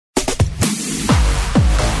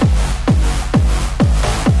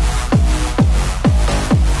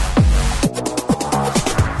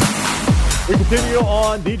continue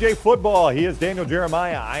on DJ Football. He is Daniel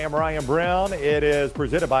Jeremiah. I am Ryan Brown. It is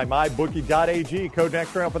presented by MyBookie.ag. Code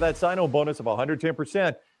next round for that sign-on bonus of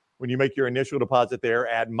 110% when you make your initial deposit there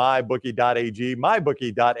at MyBookie.ag.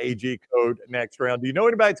 MyBookie.ag code next round. Do you know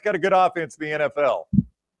anybody that's got a good offense in the NFL?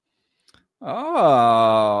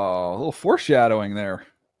 Oh, a little foreshadowing there.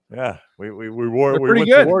 Yeah, we went good.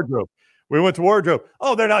 to wardrobe. We went to wardrobe.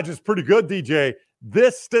 Oh, they're not just pretty good, DJ.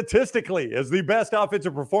 This statistically is the best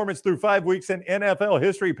offensive performance through 5 weeks in NFL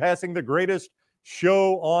history, passing the greatest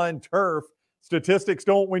show on turf. Statistics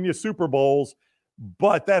don't win you Super Bowls,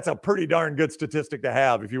 but that's a pretty darn good statistic to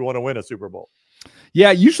have if you want to win a Super Bowl.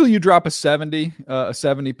 Yeah, usually you drop a 70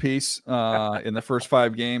 piece in the first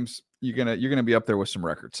 5 games. You're gonna be up there with some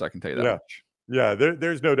records. I can tell you that much. Yeah,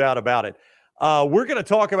 there's no doubt about it. We're going to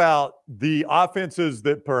talk about the offenses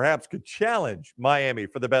that perhaps could challenge Miami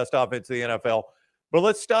for the best offense in the NFL. But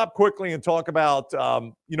let's stop quickly and talk about,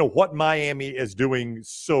 what Miami is doing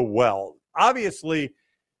so well. Obviously,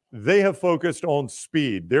 they have focused on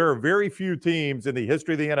speed. There are very few teams in the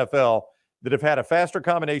history of the NFL that have had a faster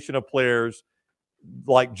combination of players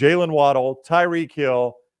like Jalen Waddle, Tyreek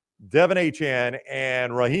Hill, Devin Achane,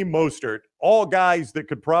 and Raheem Mostert, all guys that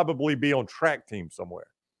could probably be on track teams somewhere.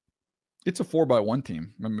 It's a 4x1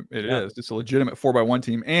 team. It is. It's a legitimate 4x1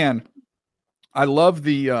 team. And I love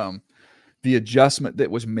the adjustment that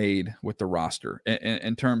was made with the roster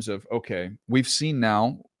in terms of, okay, we've seen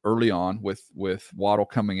now early on with Waddle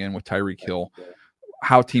coming in with Tyreek Hill,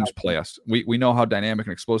 how teams play us. We know how dynamic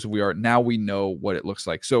and explosive we are. Now we know what it looks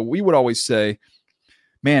like. So we would always say,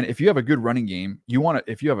 man, if you have a good running game,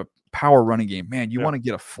 if you have a power running game, man, you want to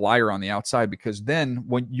get a flyer on the outside, because then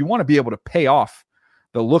when you want to be able to pay off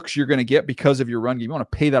the looks you're going to get because of your run game, you want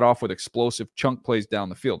to pay that off with explosive chunk plays down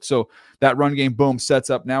the field. So that run game, boom, sets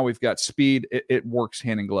up. Now we've got speed. It works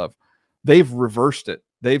hand in glove. They've reversed it.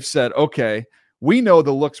 They've said, okay, we know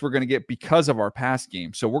the looks we're going to get because of our pass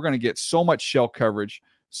game. So we're going to get so much shell coverage,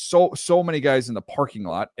 so many guys in the parking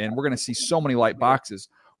lot, and we're going to see so many light boxes.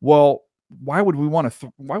 Well, why would we want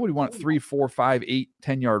 3, 4, 5, 8,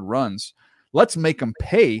 10-yard runs? Let's make them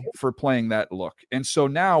pay for playing that look. And so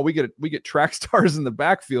now we get track stars in the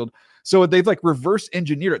backfield. So they've reverse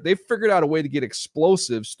engineered it. They've figured out a way to get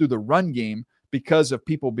explosives through the run game because of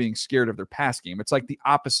people being scared of their pass game. It's like the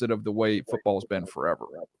opposite of the way football's been forever.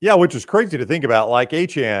 Yeah, which is crazy to think about. Like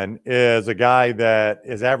Achane is a guy that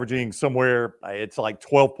is averaging somewhere, it's like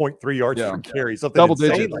 12.3 yards per carry, something double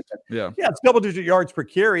insane digit. like that. Yeah, it's double-digit yards per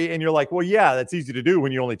carry, and you're like, well, yeah, that's easy to do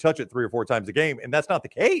when you only touch it 3 or 4 times a game, and that's not the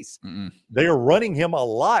case. They are running him a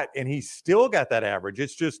lot, and he's still got that average.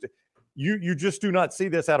 It's just you just do not see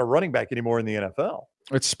this out of running back anymore in the NFL.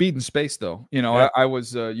 It's speed and space, though. I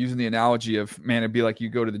was using the analogy of, man, it'd be like you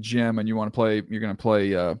go to the gym and you're going to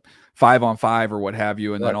play 5-on-5 or what have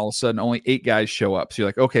you. And then all of a sudden only 8 guys show up. So you're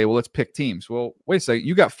like, okay, well, let's pick teams. Well, wait a second.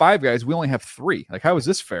 You got 5 guys. We only have 3. Like, how is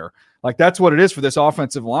this fair? Like, that's what it is for this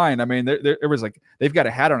offensive line. I mean, there was they've got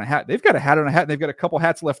a hat on a hat. They've got a hat on a hat, and they've got a couple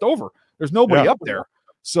hats left over. There's nobody up there.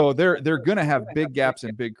 So they're going to have big gaps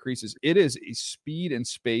and big creases. It is a speed and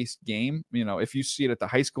space game. If you see it at the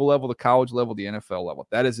high school level, the college level, the NFL level,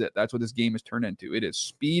 that is it. That's what this game has turned into. It is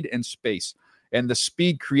speed and space, and the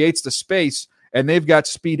speed creates the space, and they've got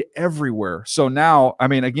speed everywhere. So now, I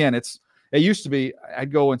mean, again, it used to be,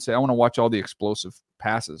 I'd go and say, I want to watch all the explosive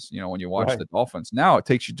passes, when you watch the Dolphins. Now it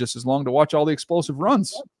takes you just as long to watch all the explosive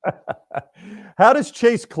runs. How does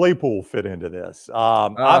Chase Claypool fit into this?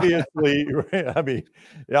 Obviously,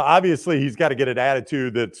 obviously he's got to get an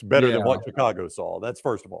attitude that's better than what Chicago saw. That's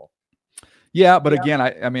first of all. Yeah, but again,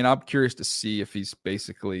 I'm curious to see if he's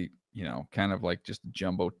basically, kind of like just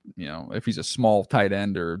jumbo, if he's a small tight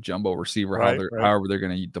end or jumbo receiver, however they're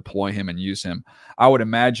going to deploy him and use him. I would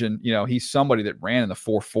imagine, he's somebody that ran in the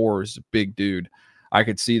 4.4, a big dude. I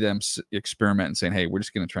could see them experiment and saying, hey, we're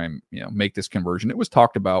just going to try and, make this conversion. It was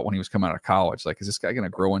talked about when he was coming out of college. Like, is this guy going to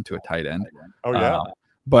grow into a tight end? Oh, yeah.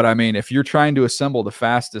 But, I mean, if you're trying to assemble the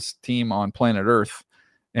fastest team on planet Earth,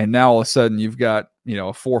 and now all of a sudden you've got, a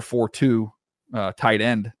 4.42 tight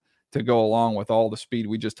end to go along with all the speed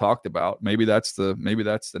we just talked about, maybe that's the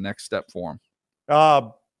next step for him.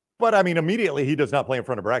 But, I mean, immediately he does not play in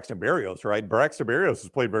front of Braxton Berrios, right? Braxton Berrios has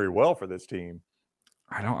played very well for this team.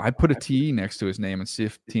 I'd put a TE next to his name and see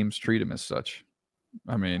if teams treat him as such.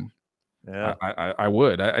 I mean, yeah, I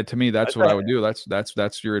would. To me, that's what I would do.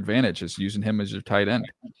 That's your advantage, is using him as your tight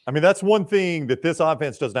end. I mean, that's one thing that this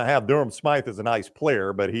offense does not have. Durham Smythe is a nice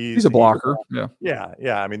player, but he's a blocker. Yeah.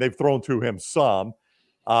 I mean, they've thrown to him some.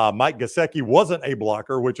 Mike Gesicki wasn't a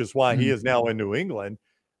blocker, which is why he is now in New England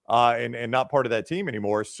and not part of that team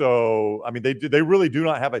anymore. So, I mean, they really do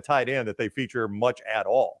not have a tight end that they feature much at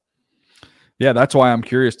all. Yeah, that's why I'm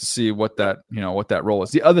curious to see what that role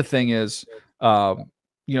is. The other thing is,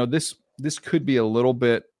 this could be a little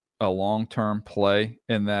bit a long-term play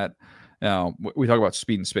in that we talk about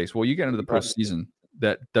speed and space. Well, you get into the postseason,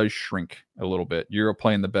 that does shrink a little bit. You're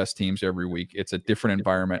playing the best teams every week. It's a different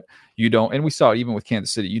environment. You don't, and we saw it even with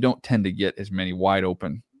Kansas City, you don't tend to get as many wide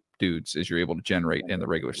open dudes as you're able to generate in the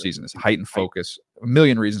regular season. It's heightened focus. A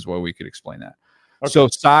million reasons why we could explain that. Okay. So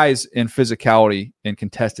size and physicality and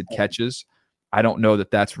contested catches, I don't know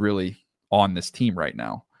that that's really on this team right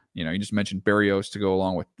now. You just mentioned Berrios to go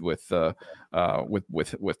along with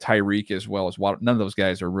Tyreek as well as Waddle. None of those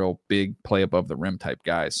guys are real big play above the rim type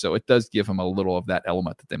guys. So it does give them a little of that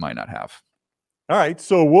element that they might not have. All right.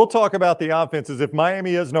 So we'll talk about the offenses. If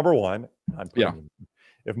Miami is number one,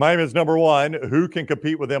 if Miami is number one, who can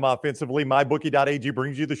compete with them offensively? MyBookie.ag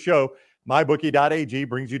brings you the show. MyBookie.ag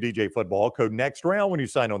brings you DJ football. Code next round when you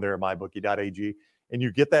sign on there at MyBookie.ag. And you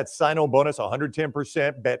get that sign-on bonus,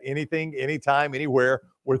 110%. Bet anything, anytime, anywhere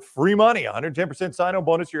with free money. 110% sign-on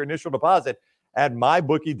bonus, your initial deposit at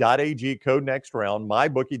mybookie.ag, code next round.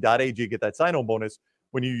 Mybookie.ag, get that sign-on bonus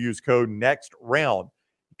when you use code next round.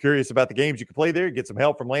 Curious about the games you can play there? Get some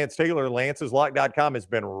help from Lance Taylor. Lance'sLock.com has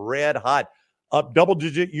been red hot, up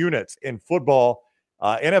double-digit units in football,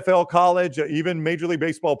 NFL, college, even Major League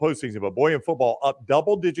Baseball postseason. But boy, in football, up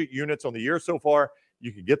double-digit units on the year so far.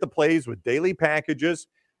 You can get the plays with daily packages,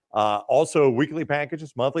 also weekly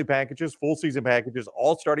packages, monthly packages, full season packages,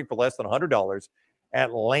 all starting for less than $100 at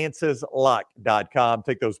lanceslock.com.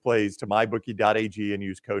 Take those plays to mybookie.ag and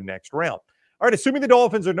use code next round. All right, assuming the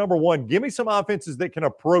Dolphins are number one, give me some offenses that can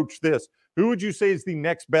approach this. Who would you say is the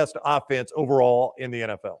next best offense overall in the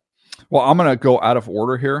NFL? Well, I'm going to go out of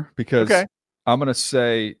order here because I'm going to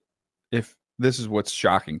say if this is what's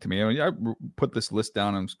shocking to me. I mean, I put this list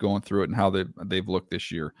down and was going through it and how they've looked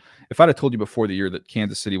this year. If I'd have told you before the year that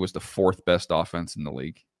Kansas City was the fourth best offense in the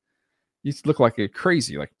league, you look like a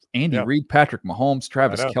crazy, like Andy Reid, Patrick Mahomes,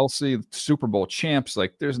 Travis Kelce, Super Bowl champs.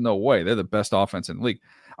 Like, there's no way they're the best offense in the league.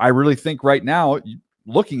 I really think right now,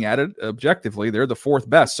 looking at it objectively, they're the fourth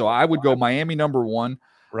best. So I would go Miami number one.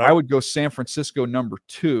 Right. I would go San Francisco number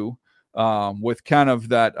two, with kind of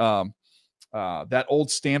that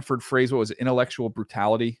old Stanford phrase, what was it, intellectual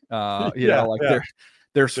brutality?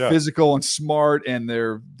 They're physical and smart, and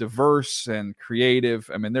they're diverse and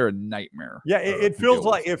creative. I mean, they're a nightmare. Yeah, it feels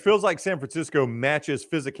like San Francisco matches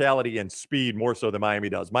physicality and speed more so than Miami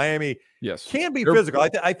does. Miami can be physical.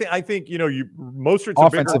 I think Mostert's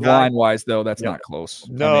offensive line wise though, that's not close.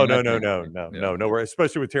 No,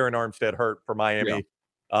 especially with Terron Armstead hurt for Miami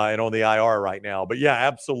and on the IR right now. But yeah,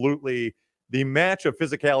 absolutely. The match of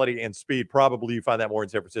physicality and speed, probably you find that more in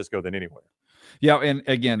San Francisco than anywhere. Yeah, and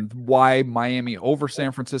again, why Miami over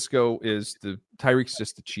San Francisco is Tyreek's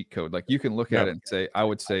just the cheat code. Like, you can look at it and say, I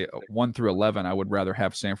would say 1 through 11, I would rather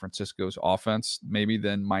have San Francisco's offense maybe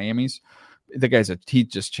than Miami's. The guy's he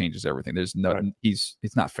just changes everything. There's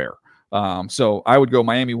it's not fair. So I would go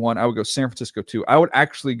Miami 1. I would go San Francisco 2. I would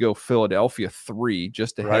actually go Philadelphia 3,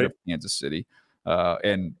 just ahead of Kansas City.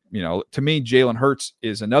 And to me, Jalen Hurts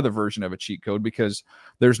is another version of a cheat code because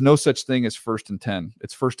there's no such thing as 1st and 10.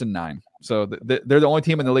 It's 1st and 9. So they're the only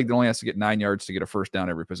team in the league that only has to get 9 yards to get a first down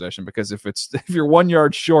every possession. Because if you're 1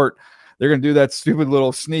 yard short, they're going to do that stupid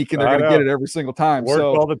little sneak and they're going to get it every single time. Works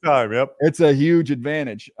all the time. Yep. It's a huge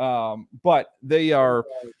advantage. But they are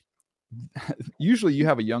usually you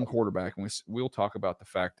have a young quarterback, and we'll talk about the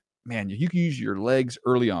fact, man, you can use your legs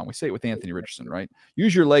early on. We say it with Anthony Richardson, right?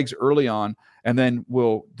 Use your legs early on, and then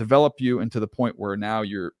we'll develop you into the point where now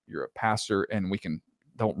you're a passer, and we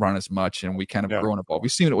don't run as much, and we kind of grow and evolve.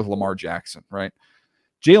 We've seen it with Lamar Jackson, right?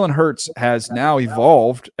 Jalen Hurts has now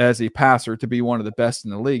evolved as a passer to be one of the best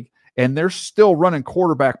in the league, and they're still running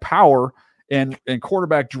quarterback power and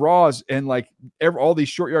quarterback draws and like all these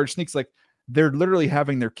short yard sneaks. Like, they're literally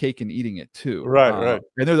having their cake and eating it too. Right.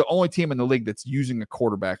 And they're the only team in the league that's using a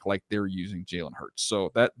quarterback like they're using Jalen Hurts.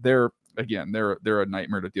 So that they're a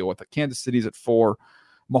nightmare to deal with. Kansas City's at 4.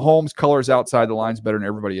 Mahomes colors outside the lines better than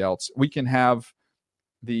everybody else. We can have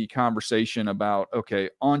the conversation about,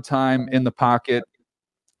 on time, in the pocket.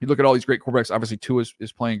 You look at all these great quarterbacks. Obviously, Tua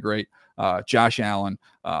is playing great. Josh Allen,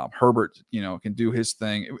 Herbert, can do his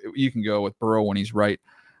thing. You can go with Burrow when he's right.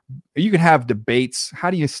 You can have debates.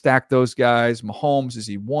 How do you stack those guys? Mahomes, is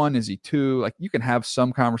he 1? Is he 2? Like, you can have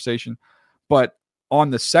some conversation, but on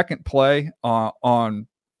the second play, on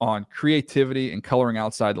creativity and coloring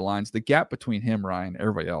outside the lines, the gap between him, Ryan,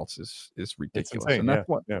 everybody else is ridiculous. And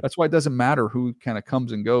that's why it doesn't matter who kind of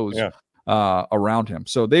comes and goes around him.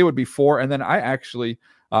 So they would be 4. And then I actually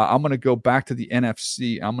I'm going to go back to the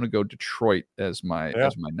NFC. I'm going to go Detroit as my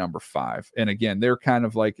number 5. And again, they're kind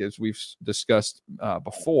of like, as we've discussed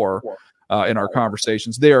before in our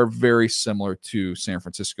conversations, they are very similar to San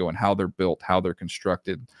Francisco and how they're built, how they're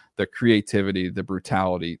constructed, the creativity, the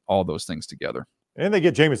brutality, all those things together. And they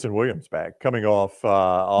get Jameson Williams back, coming off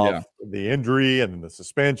the injury and the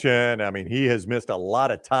suspension. I mean, he has missed a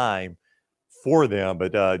lot of time for them,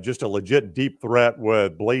 but just a legit deep threat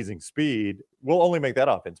with blazing speed will only make that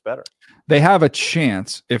offense better. They have a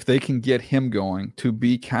chance, if they can get him going, to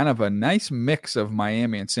be kind of a nice mix of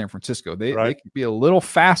Miami and San Francisco. They can be a little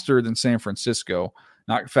faster than San Francisco,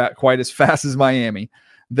 not quite as fast as Miami.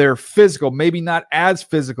 They're physical, maybe not as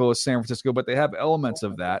physical as San Francisco, but they have elements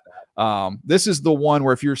of that. This is the one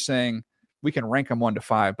where if you're saying we can rank them 1 to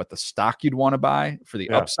 5, but the stock you'd want to buy for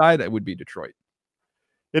the upside, it would be Detroit.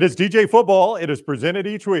 It is DJ Football. It is presented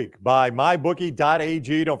each week by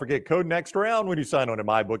mybookie.ag. Don't forget code next round when you sign on to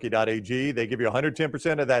mybookie.ag. They give you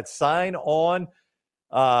 110% of that sign-on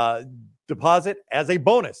deposit as a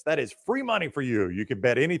bonus. That is free money for you. You can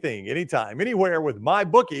bet anything, anytime, anywhere with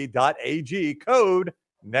mybookie.ag. Code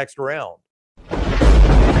next round.